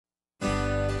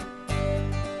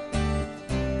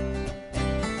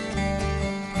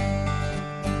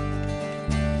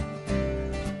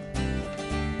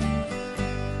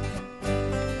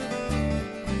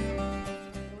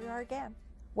again.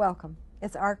 Welcome.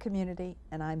 It's our community,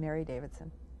 and I'm Mary Davidson.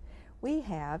 We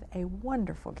have a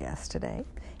wonderful guest today,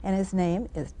 and his name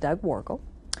is Doug Worgul.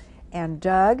 And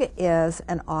Doug is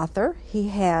an author. He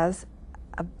has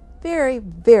a very,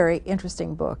 very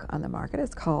interesting book on the market.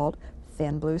 It's called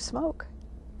Thin Blue Smoke.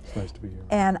 It's nice to be here.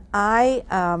 And I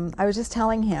was just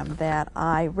telling him that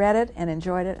I read it and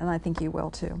enjoyed it, and I think you will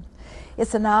too.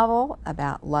 It's a novel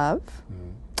about love,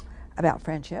 about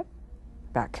friendship,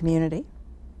 about community.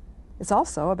 It's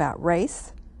also about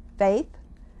race, faith,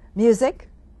 music,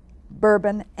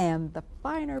 bourbon, and the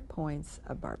finer points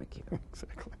of barbecue.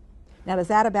 Exactly. Now, does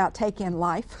that about take in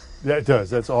life? Yeah, it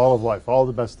does. That's all of life. All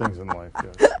the best things in life.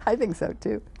 Yes. I think so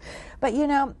too. But you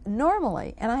know,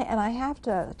 normally, and I have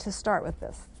to start with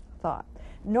this thought.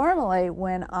 Normally,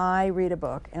 when I read a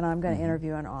book and I'm going to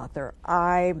interview an author,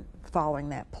 I'm following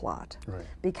that plot, Right.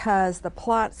 because the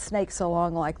plot snakes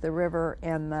along like the river,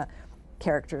 and the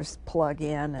characters plug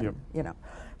in, and you know.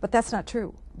 But that's not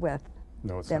true with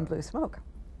Thin Blue Smoke.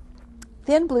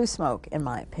 Thin Blue Smoke, in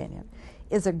my opinion,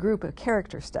 is a group of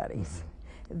character studies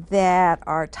that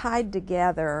are tied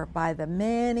together by the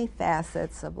many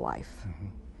facets of life.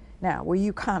 Now, will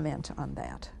you comment on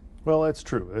that? Well, that's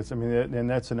true. I mean, and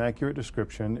that's an accurate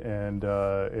description, and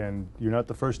you're not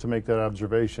the first to make that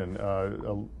observation.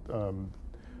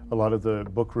 A lot of the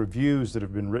book reviews that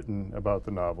have been written about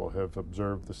the novel have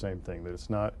observed the same thing, that it's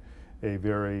not a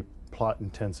very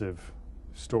plot-intensive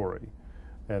story,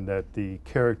 and that the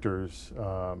characters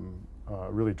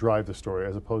really drive the story,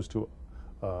 as opposed to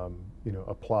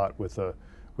a plot with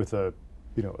a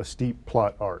steep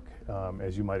plot arc,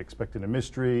 as you might expect in a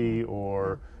mystery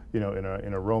or in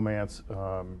a romance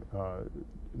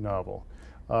novel.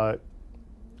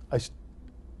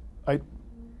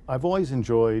 I've always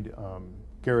enjoyed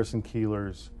Garrison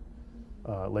Keillor's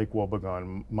Lake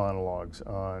Wobegon monologues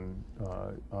on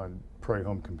Prairie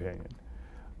Home Companion.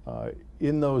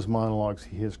 In those monologues,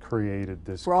 he has created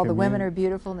this. Where all the women are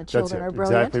beautiful and the children are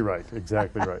brilliant. Exactly right.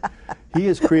 Exactly right. He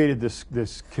has created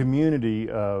this community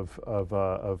of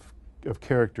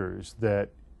characters that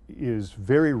is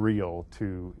very real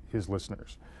to his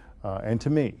listeners and to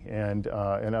me. And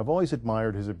I've always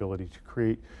admired his ability to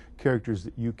create characters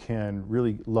that you can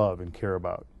really love and care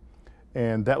about.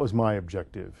 And that was my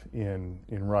objective in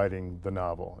writing the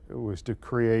novel. It was to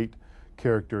create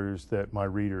characters that my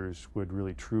readers would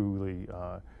really truly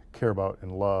care about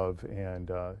and love,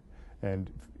 and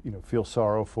feel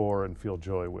sorrow for and feel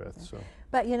joy with. So.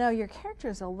 But you know, your character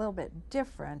is a little bit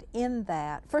different in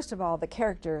that, first of all, the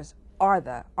characters are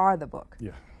the book.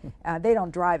 Yeah. They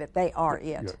don't drive it; they are it.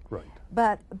 Yeah, right.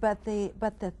 But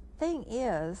the thing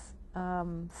is,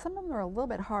 some of them are a little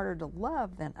bit harder to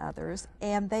love than others,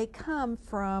 and they come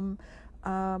from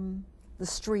the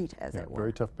street, as it were.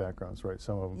 Very tough backgrounds, right?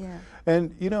 Some of them. Yeah.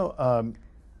 And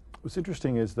what's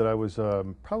interesting is that I was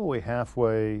probably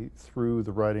halfway through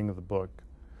the writing of the book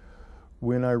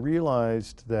when I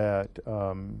realized that,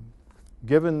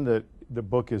 given that the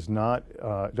book is not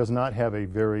does not have a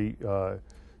very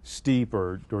steep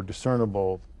or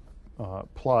discernible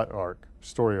plot arc,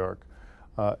 story arc,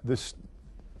 the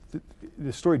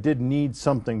story did need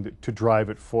something to drive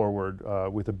it forward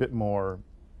with a bit more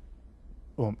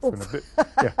oomph and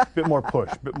a bit more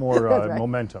push, a bit more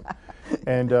momentum.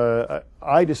 And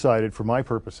I decided, for my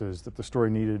purposes, that the story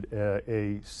needed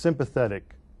a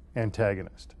sympathetic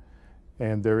antagonist.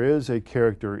 And there is a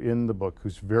character in the book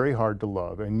who's very hard to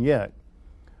love, and yet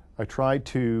I tried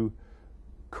to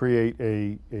create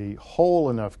a whole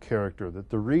enough character that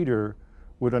the reader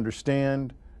would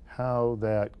understand how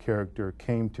that character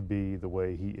came to be the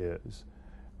way he is.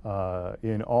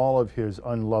 In all of his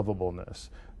unlovableness,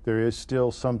 there is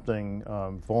still something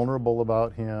vulnerable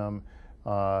about him,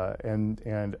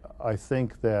 and I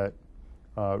think that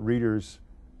readers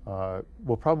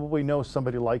will probably know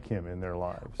somebody like him in their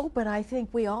lives. Oh, but I think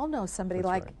we all know somebody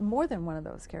like more than one of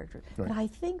those characters. Right. But I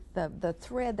think the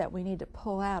thread that we need to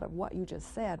pull out of what you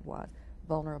just said was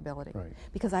vulnerability. Right.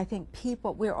 Because I think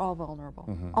we're all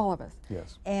vulnerable, all of us.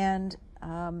 Yes. And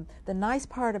the nice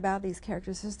part about these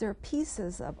characters is there are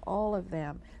pieces of all of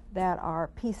them that are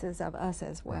pieces of us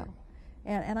as well.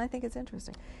 Right. And I think it's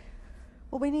interesting.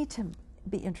 Well, we need to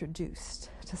be introduced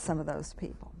to some of those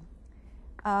people.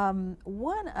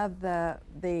 One of the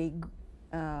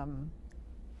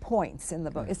points in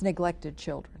the book is neglected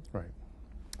children. Right.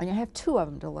 And you have two of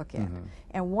them to look at.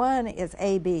 And one is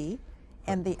A.B.,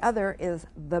 and the other is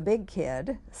the big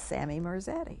kid, Sammy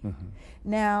Merzetti.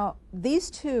 Now,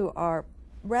 these two are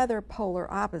rather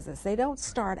polar opposites. They don't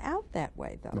start out that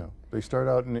way, though. No, they start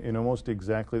out in almost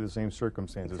exactly the same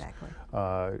circumstances. Exactly.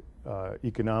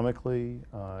 Economically,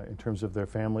 in terms of their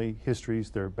family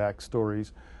histories, their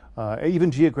backstories,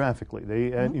 even geographically. They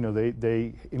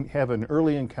they have an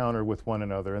early encounter with one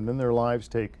another, and then their lives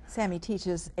take. Sammy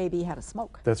teaches A.B. how to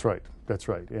smoke. That's right. That's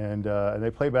right. And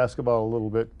they play basketball a little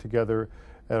bit together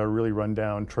at a really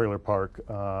rundown trailer park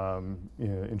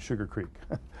in Sugar Creek,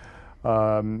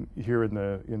 here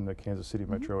in the Kansas City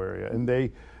metro area.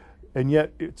 And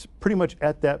yet it's pretty much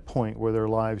at that point where their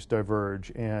lives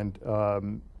diverge, and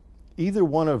either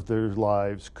one of their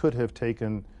lives could have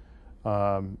taken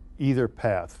either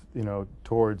path,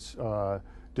 towards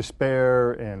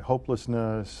despair and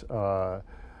hopelessness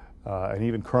and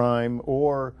even crime,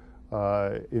 or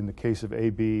in the case of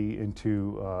A.B.,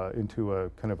 into a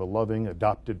kind of a loving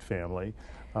adopted family,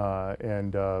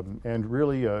 and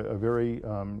really a very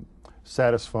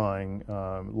satisfying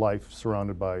life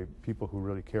surrounded by people who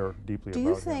really care deeply about him. Do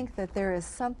you think that there is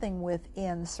something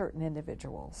within certain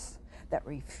individuals that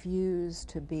refuse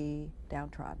to be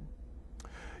downtrodden?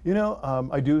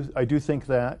 I do think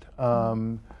that.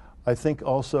 I think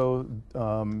also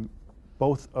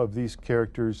both of these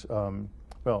characters,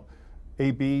 well,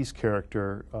 A.B.'s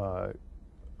character,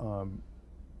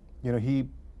 he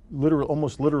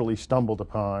almost literally stumbled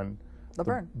upon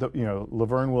Laverne.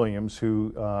 Laverne Williams,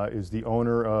 who is the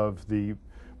owner of the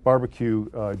barbecue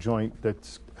joint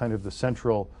that's kind of the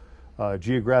central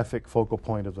geographic focal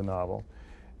point of the novel,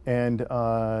 and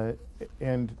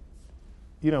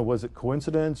was it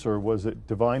coincidence or was it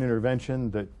divine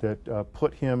intervention that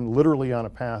put him literally on a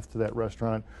path to that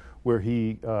restaurant where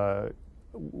he,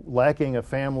 lacking a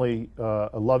family,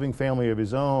 a loving family of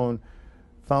his own,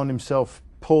 found himself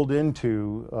pulled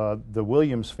into the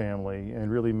Williams family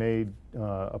and really made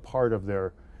a part of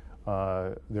their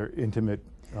intimate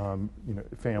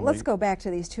family. Let's go back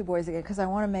to these two boys again, because I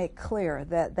want to make clear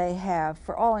that they have,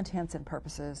 for all intents and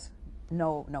purposes,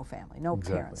 no family, no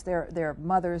parents. Their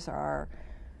mothers are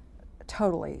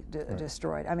totally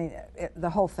destroyed. I mean, the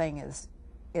whole thing is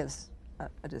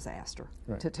a disaster,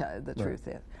 to tell the truth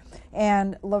is.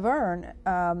 And Laverne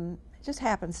just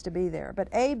happens to be there. But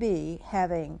A.B.,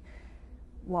 having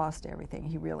lost everything,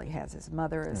 he really has. His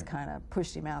mother has kind of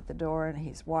pushed him out the door, and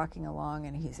he's walking along,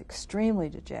 and he's extremely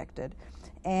dejected.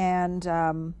 And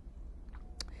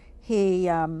he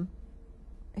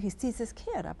sees this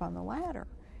kid up on the ladder,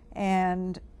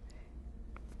 and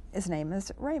his name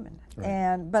is Raymond,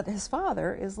 but his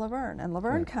father is Laverne, and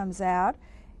Laverne comes out,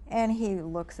 and he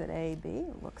looks at A.B.,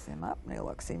 looks him up, and he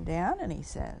looks him down, and he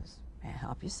says, "May I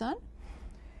help you, son?"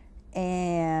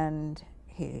 And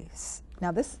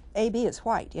now this A.B. is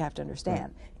white, you have to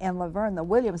understand, and Laverne, the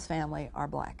Williams family, are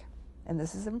black, and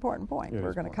this is an important point.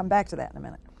 We're going to come back to that in a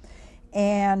minute.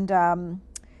 And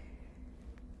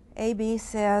A.B.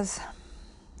 says,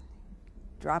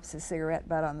 drops his cigarette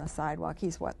butt on the sidewalk.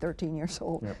 He's, 13 years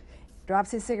old? Yep.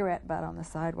 Drops his cigarette butt on the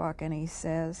sidewalk, and he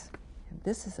says, and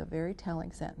this is a very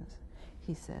telling sentence,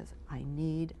 he says, "I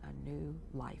need a new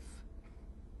life."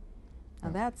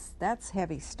 Now that's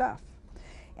heavy stuff.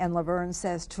 And Laverne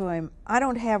says to him, "I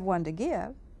don't have one to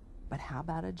give, but how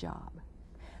about a job?"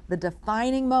 The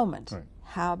defining moment,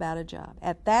 how about a job?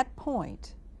 At that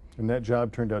point. And that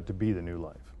job turned out to be the new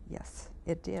life. Yes,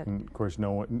 it did. And of course,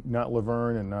 no one, not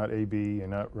Laverne and not A.B.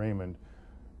 and not Raymond,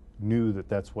 knew that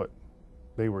that's what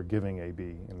they were giving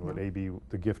A.B. and what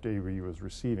the gift A.B. was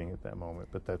receiving at that moment,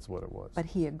 but that's what it was. But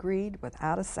he agreed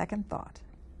without a second thought.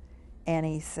 And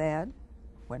he said,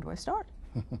 "When do I start?"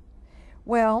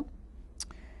 Well,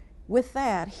 with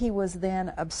that, he was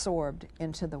then absorbed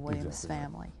into the Williams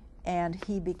family, and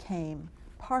he became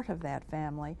part of that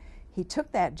family. He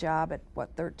took that job at,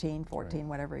 13, 14,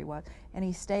 whatever he was, and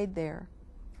he stayed there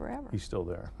forever. He's still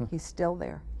there. He's still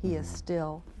there. He is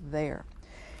still there.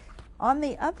 On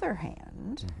the other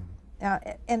hand,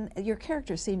 and your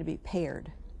characters seem to be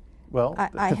paired. Well,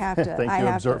 I have to.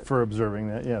 Thank you for observing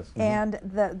that, yes. And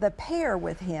the pair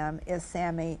with him is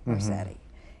Sammy Merzetti.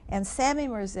 And Sammy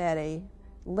Merzetti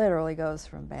literally goes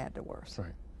from bad to worse.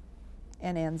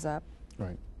 And ends up.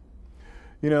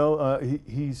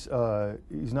 He's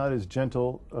not as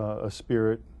gentle a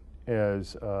spirit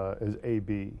as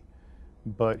A.B.,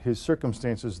 but his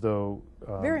circumstances, though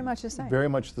very much the same. Very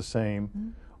much the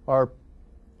same, are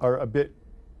a bit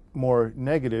more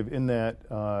negative in that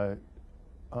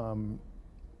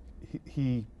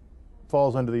he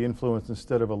falls under the influence,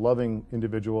 instead of a loving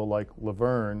individual like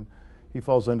Laverne, he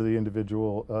falls under the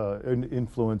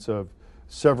influence of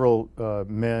several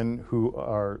men who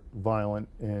are violent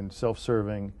and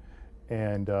self-serving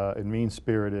and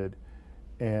mean-spirited,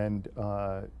 and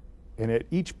at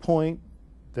each point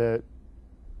that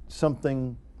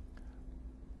something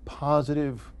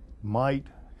positive might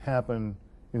happen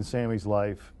in Sammy's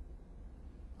life,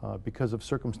 because of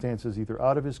circumstances either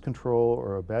out of his control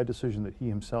or a bad decision that he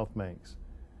himself makes,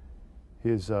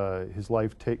 his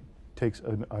life takes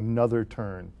another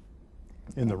turn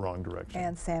in the wrong direction.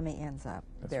 And Sammy ends up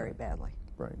very badly.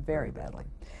 Right. Very badly.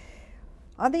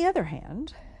 On the other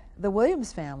hand, the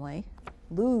Williams family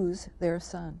lose their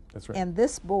son. That's right. And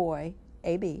this boy,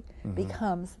 A.B.,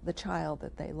 becomes the child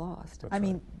that they lost. I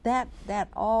mean, that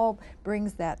all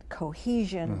brings that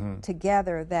cohesion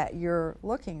together that you're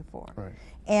looking for. Right.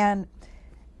 And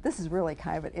this is really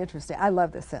kind of interesting. I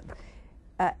love this sentence.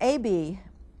 A.B.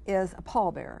 is a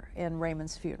pallbearer in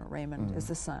Raymond's funeral. Raymond is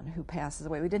the son who passes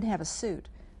away. We didn't have a suit,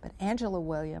 but Angela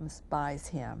Williams buys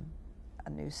him a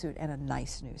new suit, and a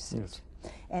nice new suit. Yes.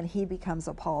 And he becomes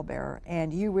a pallbearer,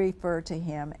 and you refer to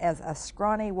him as a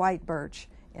scrawny white birch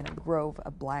in a grove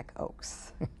of black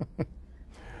oaks.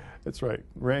 That's right.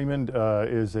 Raymond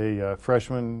is a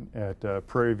freshman at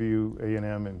Prairie View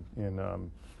A&M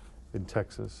in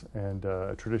Texas, and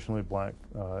a traditionally black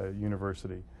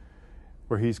university,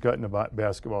 where he's gotten a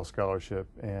basketball scholarship,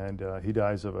 and he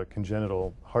dies of a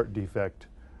congenital heart defect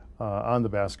on the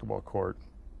basketball court.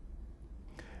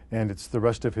 And it's the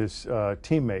rest of his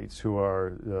teammates who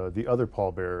are the other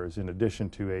pallbearers, in addition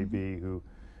to A.B., who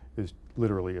is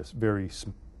literally a very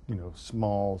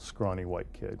small, scrawny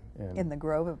white kid. And in the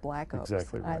grove of black oaks.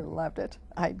 Exactly right. I loved it.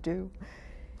 I do.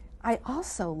 I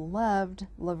also loved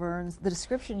Laverne's, the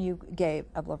description you gave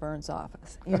of Laverne's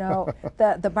office. You know,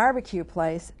 the barbecue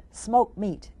place, smoked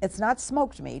meat. It's not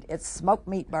smoked meat, it's smoked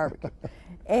meat barbecue.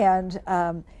 And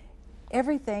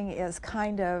everything is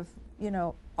kind of,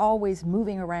 always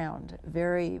moving around,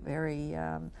 very, very,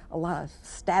 a lot of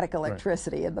static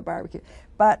electricity in the barbecue.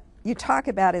 But you talk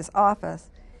about his office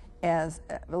as,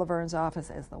 Laverne's office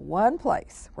as the one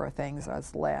place where things are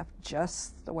left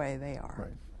just the way they are.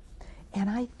 Right. And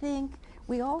I think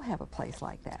we all have a place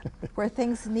like that, where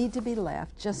things need to be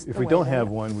left just the way If we don't they have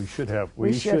are. one, we should have.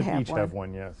 We should each have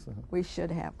one, yes. We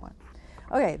should have one.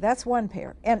 Okay, that's one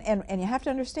pair. And you have to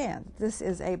understand, this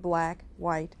is a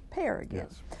black-white pair again.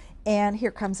 Yes. And here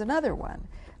comes another one.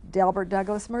 Delbert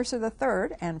Douglas Mercer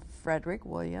III and Frederick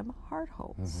William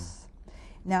Hartholtz.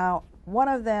 Now, one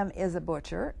of them is a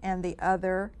butcher, and the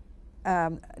other,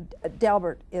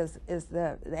 Delbert is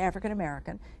the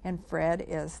African-American, and Fred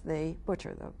is the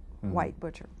butcher, the white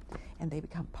butcher. And they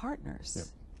become partners. Yep.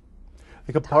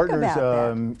 They become partners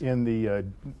in the...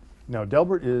 Now,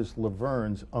 Delbert is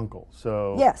Laverne's uncle,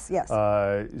 so... Yes, yes.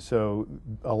 So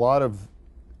a lot of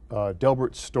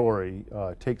Delbert's story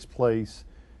takes place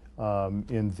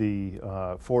in the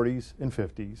 40s and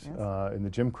 50s, yes. In the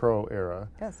Jim Crow era.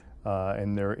 Yes.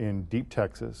 And they're in deep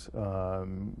Texas,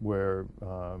 where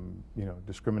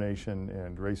discrimination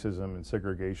and racism and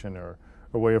segregation are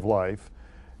a way of life.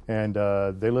 And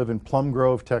they live in Plum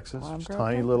Grove, Texas,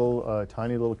 tiny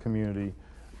little community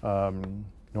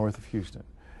north of Houston.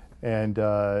 And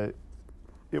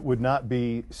it would not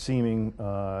be seeming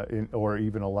or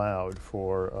even allowed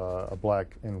for a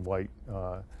black and white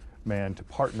man to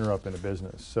partner up in a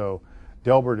business. So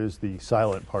Delbert is the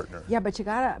silent partner. Yeah, but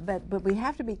but we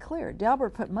have to be clear.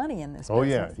 Delbert put money in this business. Oh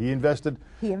yeah, he invested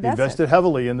invested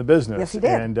heavily in the business. Yes, he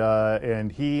did.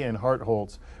 And he and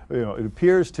Hartholtz, it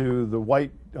appears to the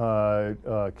white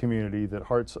community that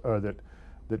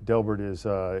that Delbert is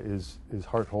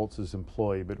Hartholtz's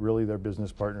employee, but really they're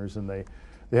business partners, and they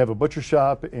have a butcher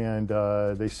shop, and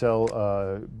they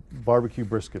sell barbecue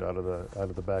brisket out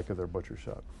of the back of their butcher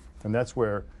shop, and that's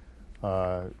where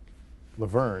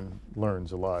Laverne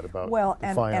learns a lot about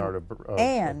the fine art of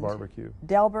barbecue.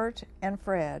 Delbert and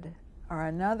Fred are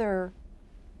another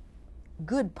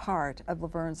good part of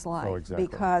Laverne's life. Oh, exactly.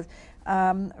 Because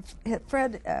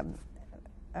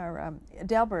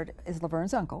Delbert is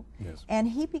Laverne's uncle, yes. And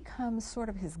he becomes sort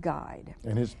of his guide.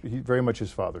 And he's very much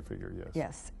his father figure, yes.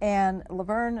 Yes, and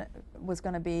Laverne was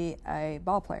going to be a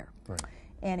ball player, right.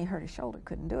 And he hurt his shoulder,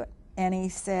 couldn't do it. And he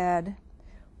said,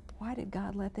 "Why did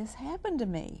God let this happen to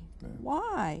me? Yeah.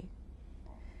 Why?"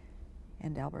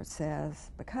 And Delbert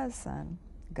says, "Because, son,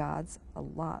 God's a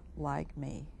lot like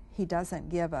me. He doesn't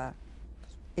give a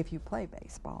if you play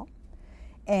baseball.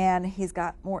 And he's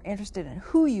got more interested in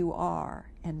who you are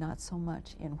and not so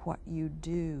much in what you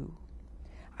do.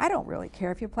 I don't really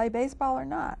care if you play baseball or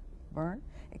not, Vern,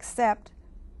 except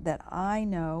that I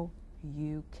know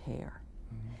you care."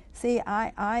 Mm-hmm. See,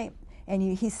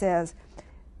 he says,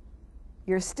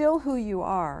 "You're still who you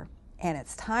are, and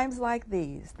it's times like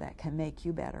these that can make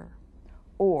you better,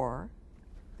 or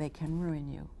they can ruin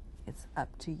you. It's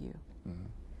up to you." Mm-hmm.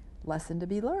 Lesson to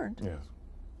be learned. Yes.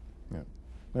 Yeah.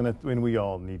 And we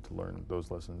all need to learn those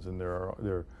lessons, and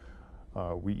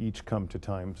we each come to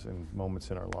times and moments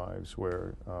in our lives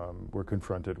where we're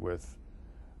confronted with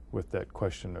with that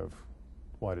question of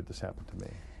why did this happen to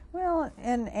me? Well,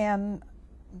 and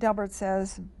Delbert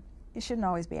says you shouldn't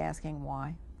always be asking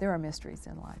why. There are mysteries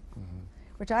in life,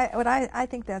 which I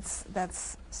think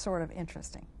that's sort of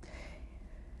interesting.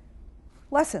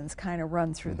 Lessons kind of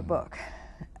run through the book.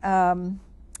 The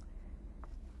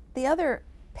other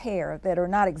pair that are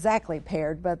not exactly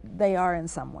paired, but they are in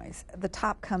some ways. The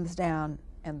top comes down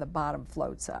and the bottom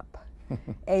floats up.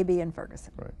 A.B. and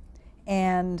Ferguson. Right.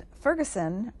 And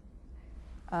Ferguson,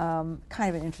 kind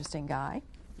of an interesting guy,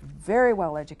 very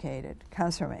well educated,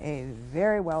 comes from a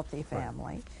very wealthy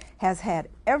family, has had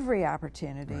every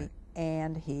opportunity,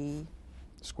 and he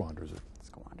squanders it.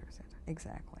 Squanders it,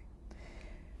 exactly.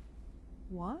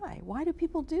 Why? Why do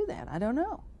people do that? I don't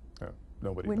know.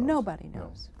 Nobody knows. Nobody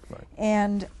knows. No. Right.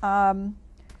 And I'd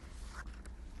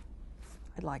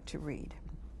like to read.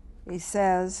 He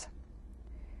says,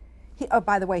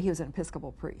 by the way, he was an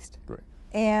Episcopal priest. Right.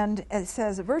 And it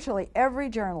says, virtually every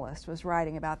journalist was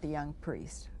writing about the young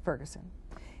priest, Ferguson,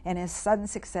 and his sudden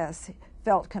success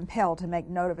felt compelled to make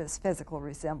note of his physical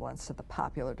resemblance to the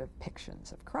popular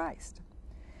depictions of Christ.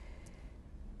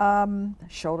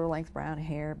 Shoulder-length brown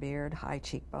hair, beard, high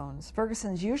cheekbones.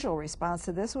 Ferguson's usual response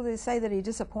to this was to say that he's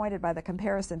disappointed by the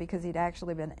comparison because he'd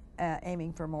actually been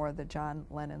aiming for more of the John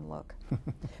Lennon look.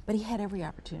 But he had every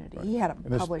opportunity. He had a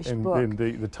published book. And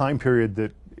the time period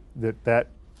that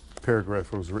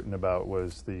paragraph was written about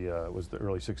was the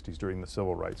early '60s during the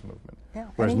Civil Rights Movement. Yeah.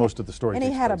 Whereas most of the story And he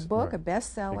had place, a book, a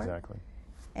bestseller. Exactly.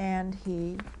 And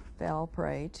he fell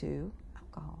prey to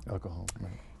alcohol. Alcohol. Right.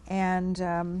 And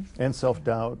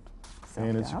self-doubt,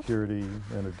 and insecurity,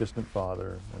 and a distant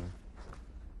father. And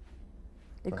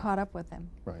it caught up with him.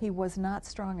 Right. He was not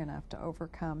strong enough to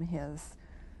overcome his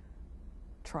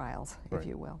trials, if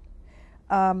you will.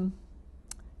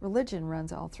 Religion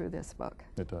runs all through this book.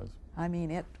 It does. I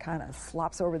mean, it kind of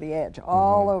slops over the edge,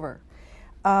 all over.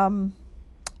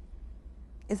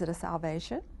 Is it a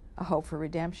salvation, a hope for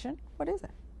redemption? What is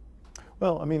it?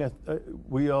 Well, I mean,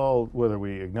 we all, whether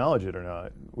we acknowledge it or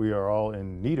not, we are all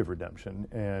in need of redemption,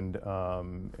 and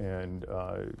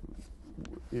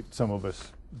some of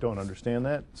us don't understand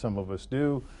that. Some of us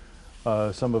do.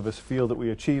 Some of us feel that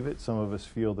we achieve it. Some of us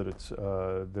feel that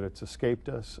it's escaped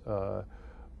us.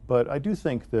 But I do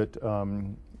think that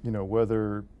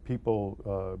whether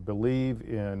people believe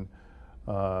in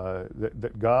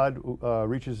that God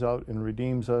reaches out and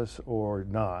redeems us or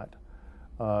not,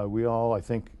 we all, I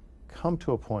think, come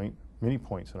to a point, many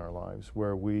points in our lives,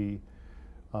 where we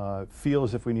feel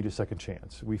as if we need a second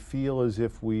chance. We feel as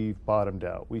if we've bottomed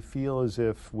out. We feel as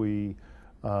if we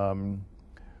need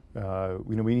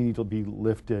to be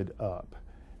lifted up.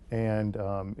 And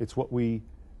it's what we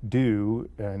do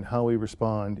and how we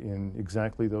respond in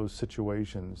exactly those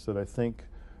situations that I think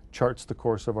charts the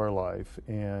course of our life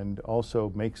and also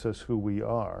makes us who we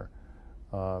are,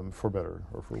 for better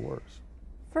or for worse.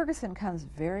 Ferguson comes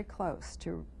very close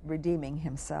to redeeming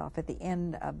himself at the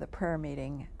end of the prayer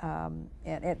meeting, and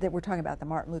we're talking about the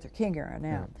Martin Luther King era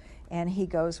now, and he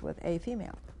goes with a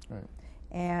female. Right.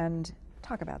 And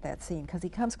talk about that scene, because he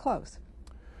comes close.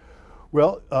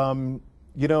 Well,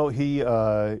 he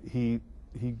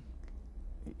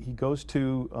goes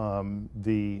to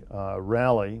the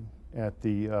rally at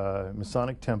the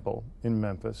Masonic Temple in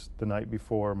Memphis the night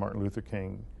before Martin Luther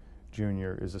King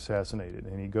Jr. is assassinated,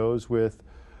 and he goes with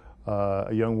a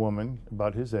young woman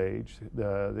about his age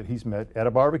that he's met at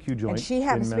a barbecue joint. And she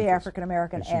happens to be African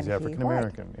American, and she's African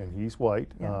American, and he's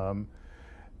white. Yeah.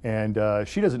 And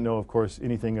she doesn't know, of course,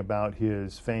 anything about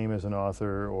his fame as an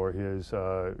author or his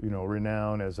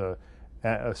renown as a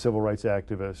civil rights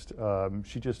activist.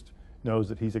 She just knows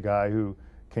that he's a guy who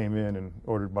came in and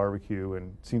ordered barbecue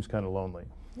and seems kind of lonely.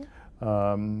 Yeah.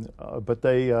 But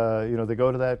they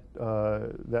go to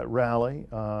that rally.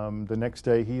 The next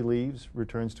day he leaves,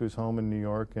 returns to his home in New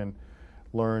York, and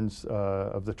learns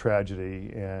of the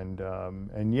tragedy.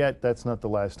 And yet that's not the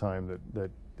last time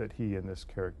that he and this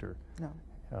character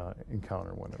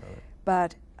encounter one another.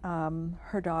 But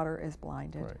her daughter is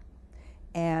blinded, Right.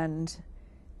 And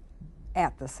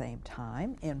at the same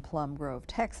time, in Plum Grove,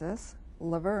 Texas,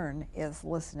 Laverne is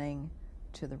listening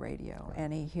to the radio, right.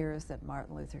 And he hears that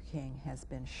Martin Luther King has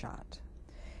been shot.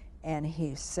 And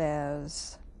he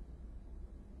says,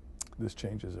 "This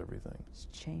changes everything." This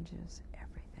changes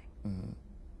everything. Mm-hmm.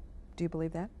 Do you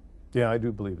believe that? Yeah, I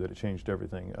do believe that it changed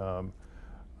everything.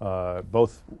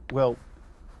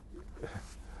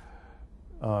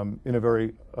 In a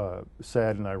very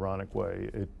sad and ironic way,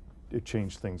 it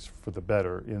changed things for the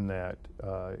better in that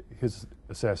his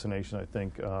assassination, I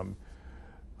think,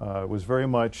 was very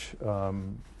much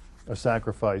a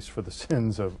sacrifice for the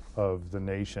sins of the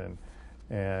nation,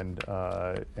 and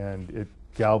it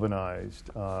galvanized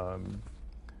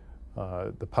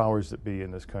the powers that be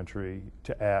in this country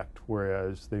to act,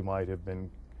 whereas they might have been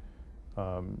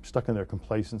stuck in their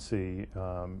complacency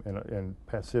and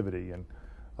passivity, and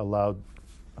allowed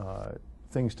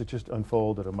things to just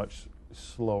unfold at a much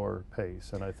slower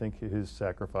pace. And I think his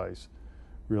sacrifice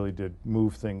really did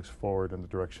move things forward in the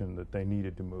direction that they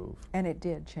needed to move. And it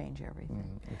did change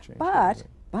everything. It changed but everything.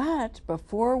 But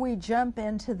before we jump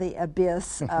into the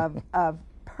abyss of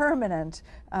permanent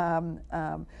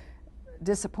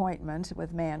disappointment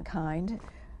with mankind,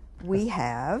 we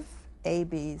have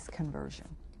A.B.'s conversion.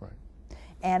 Right.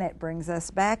 And it brings us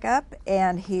back up,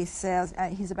 and he says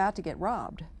he's about to get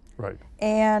robbed. Right.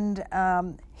 And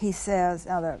he says,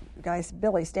 now the guy's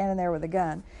Billy standing there with a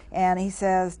gun, and he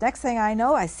says, next thing I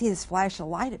know, I see this flash of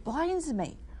light, it blinds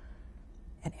me.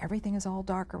 And everything is all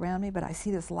dark around me, but I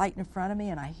see this light in front of me,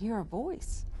 and I hear a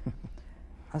voice.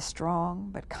 A strong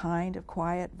but kind of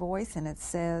quiet voice, and it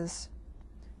says,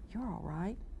 you're all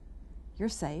right. You're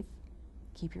safe.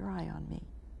 Keep your eye on me.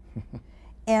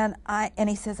 and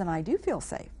he says, and I do feel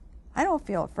safe. I don't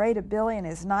feel afraid of Billy and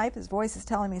his knife. His voice is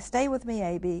telling me, stay with me,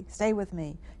 A.B., stay with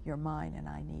me. You're mine, and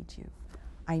I need you.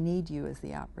 I need you is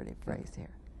the operative phrase here.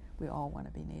 We all want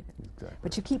to be needed. Exactly.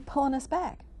 But you keep pulling us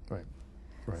back. Right.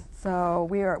 Right. So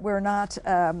we're not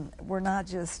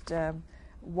just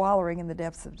wallowing in the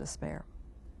depths of despair.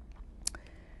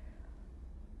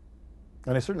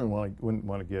 And I certainly wouldn't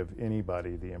want to give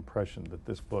anybody the impression that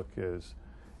this book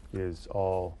is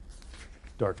all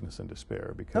darkness and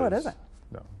despair, because No, it isn't.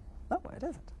 No. No, it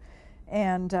isn't.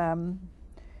 And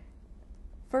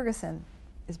Ferguson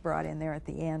is brought in there at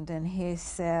the end, and he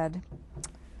said,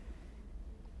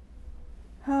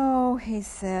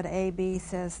 A.B.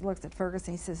 says, looks at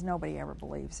Ferguson, he says, nobody ever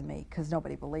believes me, because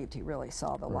nobody believed he really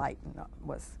saw the light and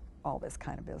was all this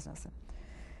kind of business. And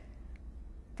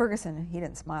Ferguson, he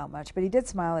didn't smile much, but he did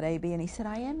smile at A.B., and he said,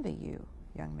 I envy you,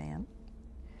 young man.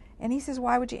 And he says,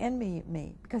 why would you envy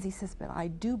me? Because he says, but I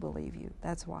do believe you,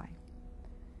 that's why.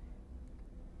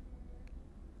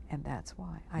 And that's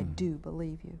why. I do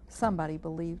believe you. Somebody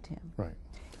believed him. Right.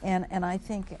 And I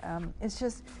think it's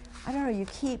just, I don't know, you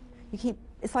keep,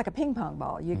 it's like a ping pong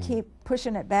ball. You keep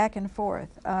pushing it back and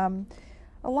forth. A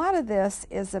lot of this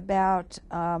is about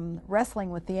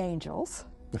wrestling with the angels.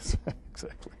 That's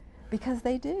exactly. Because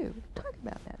they do. Talk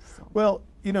about that. So. Well,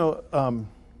 you know,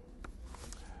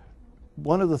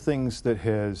 one of the things that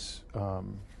has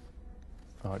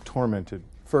tormented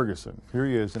Ferguson, here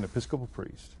he is, an Episcopal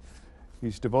priest.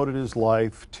 He's devoted his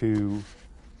life to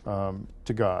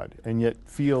God, and yet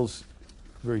feels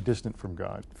very distant from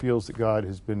God, feels that God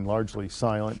has been largely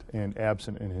silent and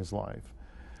absent in his life,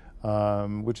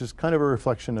 which is kind of a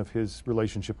reflection of his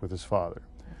relationship with his father,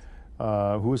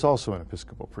 who was also an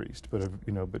Episcopal priest,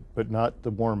 but not the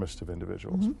warmest of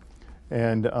individuals.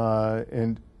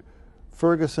 And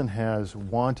Ferguson has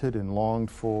wanted and longed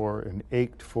for and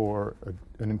ached for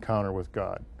an encounter with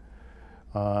God,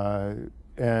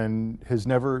 and has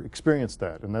never experienced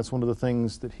that. And that's one of the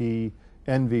things that he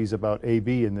envies about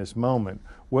A.B. in this moment.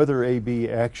 Whether A.B.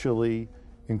 actually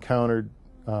encountered,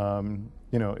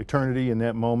 eternity in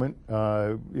that moment,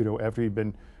 after he'd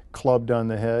been clubbed on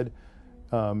the head,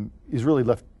 is really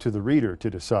left to the reader to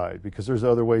decide, because there's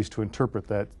other ways to interpret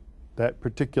that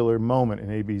particular moment in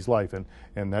A.B.'s life,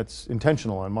 and that's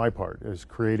intentional on my part, is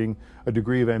creating a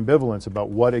degree of ambivalence about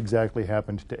what exactly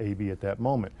happened to A.B. at that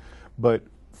moment. But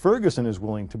Ferguson is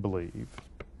willing to believe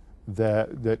that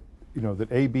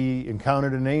A.B.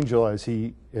 encountered an angel as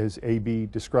A.B.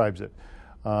 describes it,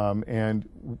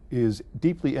 and is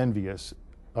deeply envious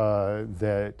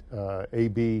that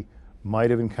A.B. might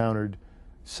have encountered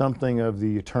something of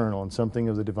the eternal and something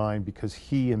of the divine, because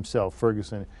he himself,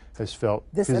 Ferguson, has felt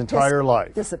his entire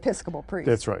life. This Episcopal priest.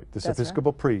 That's right. This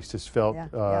Episcopal priest has felt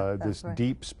this right.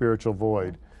 deep spiritual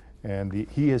void. And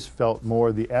he has felt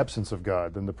more the absence of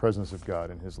God than the presence of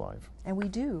God in his life. And we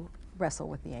do wrestle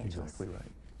with the angels. Exactly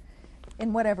right.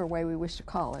 In whatever way we wish to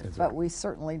call it, but we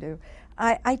certainly do.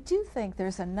 I do think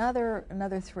there's another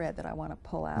thread that I want to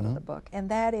pull out of the book, and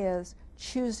that is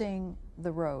choosing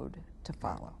the road to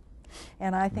follow.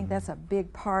 And I think that's a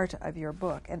big part of your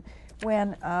book. And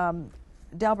when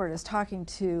Delbert is talking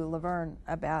to Laverne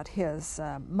about his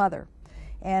mother,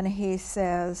 and he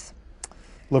says,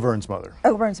 Laverne's mother.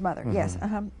 Oh, Laverne's mother, yes.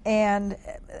 And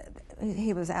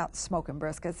he was out smoking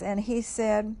briskets, and he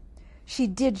said, she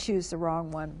did choose the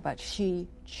wrong one, but she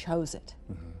chose it.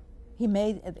 He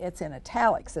made, it's in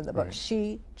italics in the book,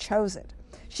 she chose it.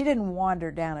 She didn't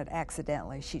wander down it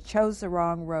accidentally. She chose the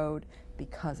wrong road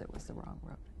because it was the wrong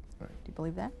road. Right. Do you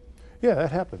believe that? Yeah,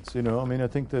 that happens. I mean, I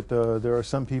think that there are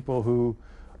some people who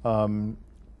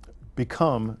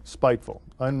become spiteful.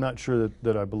 I'm not sure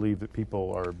that I believe that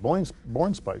people are born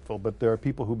spiteful, but there are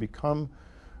people who become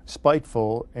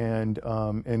spiteful and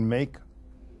make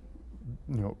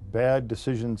bad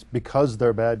decisions because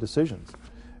they're bad decisions,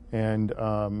 and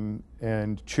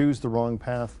choose the wrong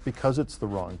path because it's the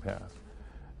wrong path.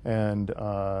 And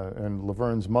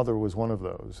Laverne's mother was one of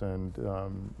those, and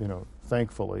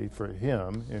thankfully for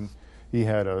him, and he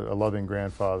had a loving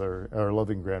grandfather or a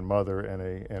loving grandmother and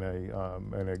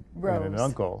an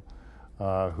uncle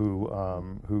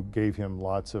who gave him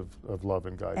lots of love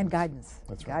and guidance. And guidance.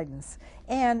 That's right. Guidance.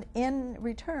 And in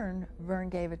return, Laverne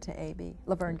gave it to A.B.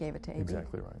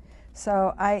 Exactly right.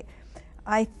 So I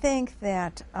think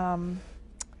that. Do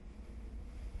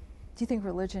you think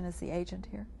religion is the agent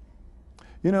here?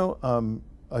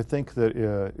 I think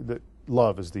that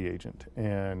love is the agent,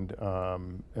 and I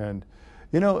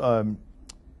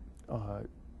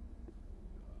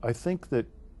think that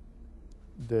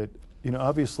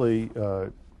obviously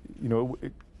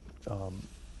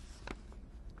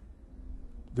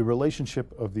the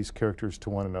relationship of these characters to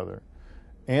one another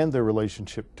and their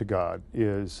relationship to God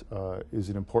is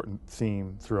an important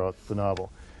theme throughout the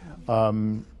novel.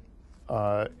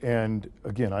 And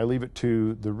again, I leave it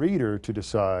to the reader to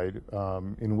decide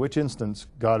in which instance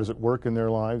God is at work in their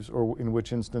lives, or in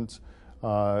which instance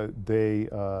they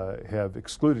have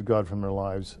excluded God from their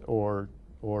lives, or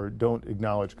don't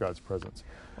acknowledge God's presence.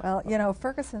 Well,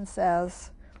 Ferguson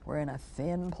says we're in a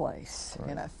thin place,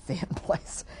 right. In a thin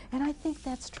place, and I think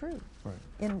that's true. Right.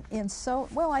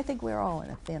 I think we're all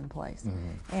in a thin place,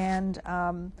 mm-hmm. and.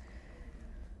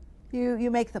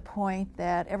 You make the point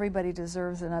that everybody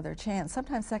deserves another chance.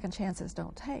 Sometimes second chances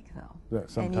don't take, though. Yeah,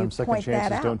 sometimes second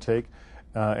chances don't take,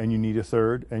 and you need a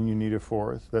third, and you need a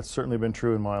fourth. That's certainly been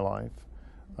true in my life.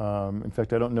 In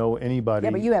fact, I don't know anybody.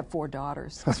 Yeah, but you have 4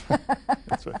 daughters. That's right.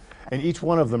 That's right. And each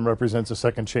one of them represents a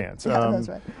second chance. Yeah, that's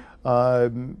right. I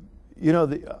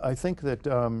think that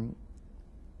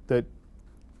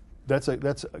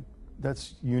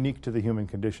that's unique to the human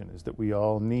condition, is that we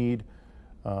all need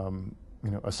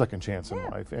a second chance in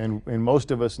life, and most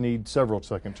of us need several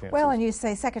second chances. Well, and you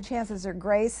say second chances are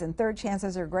grace, and third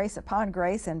chances are grace upon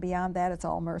grace, and beyond that, it's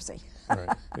all mercy.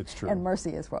 Right, it's true. And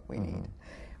mercy is what we mm-hmm. need.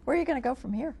 Where are you going to go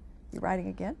from here? You writing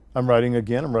again? I'm writing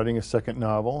again. I'm writing a second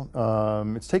novel.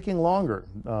 It's taking longer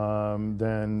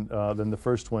than the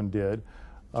first one did,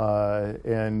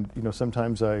 and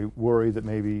sometimes I worry that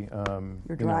maybe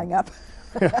you're drying up.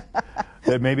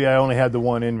 That maybe I only had the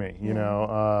one in me,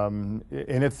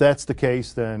 and if that's the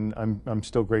case, then I'm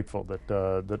still grateful that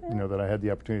that I had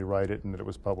the opportunity to write it and that it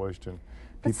was published and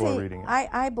people are reading it.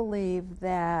 I believe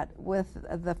that with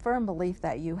the firm belief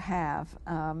that you have,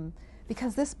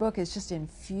 because this book is just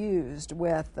infused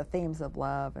with the themes of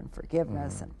love and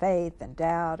forgiveness mm-hmm. and faith and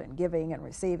doubt and giving and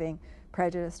receiving,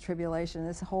 prejudice, tribulation,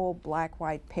 this whole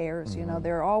black-white pairs, mm-hmm.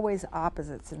 There are always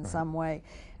opposites in some way,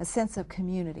 a sense of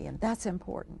community, and that's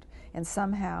important. And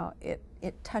somehow it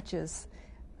touches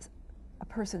a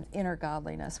person's inner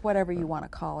godliness, whatever you want to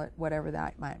call it, whatever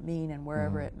that might mean and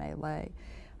wherever mm-hmm. it may lay.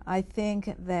 I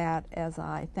think that, as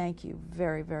I thank you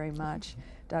very, very much,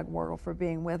 Doug Worgul, for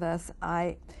being with us,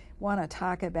 I want to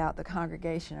talk about the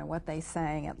congregation and what they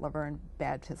sang at Laverne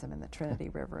Baptism in the Trinity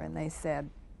River. And they said,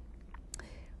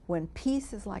 "When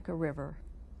peace is like a river,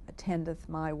 attendeth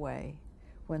my way,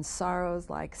 when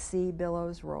sorrows like sea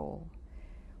billows roll,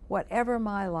 whatever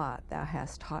my lot thou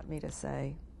hast taught me to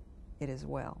say, it is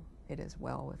well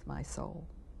with my soul.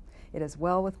 It is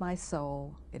well with my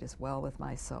soul, it is well with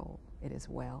my soul, it is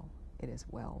well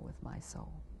with my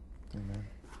soul." Amen.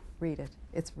 Read it,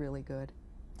 it's really good.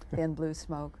 Thin Blue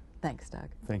Smoke. Thanks, Doug.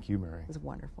 Thank you, Mary. It was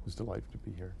wonderful. It was delightful to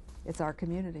be here. It's our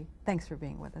community. Thanks for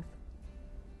being with us.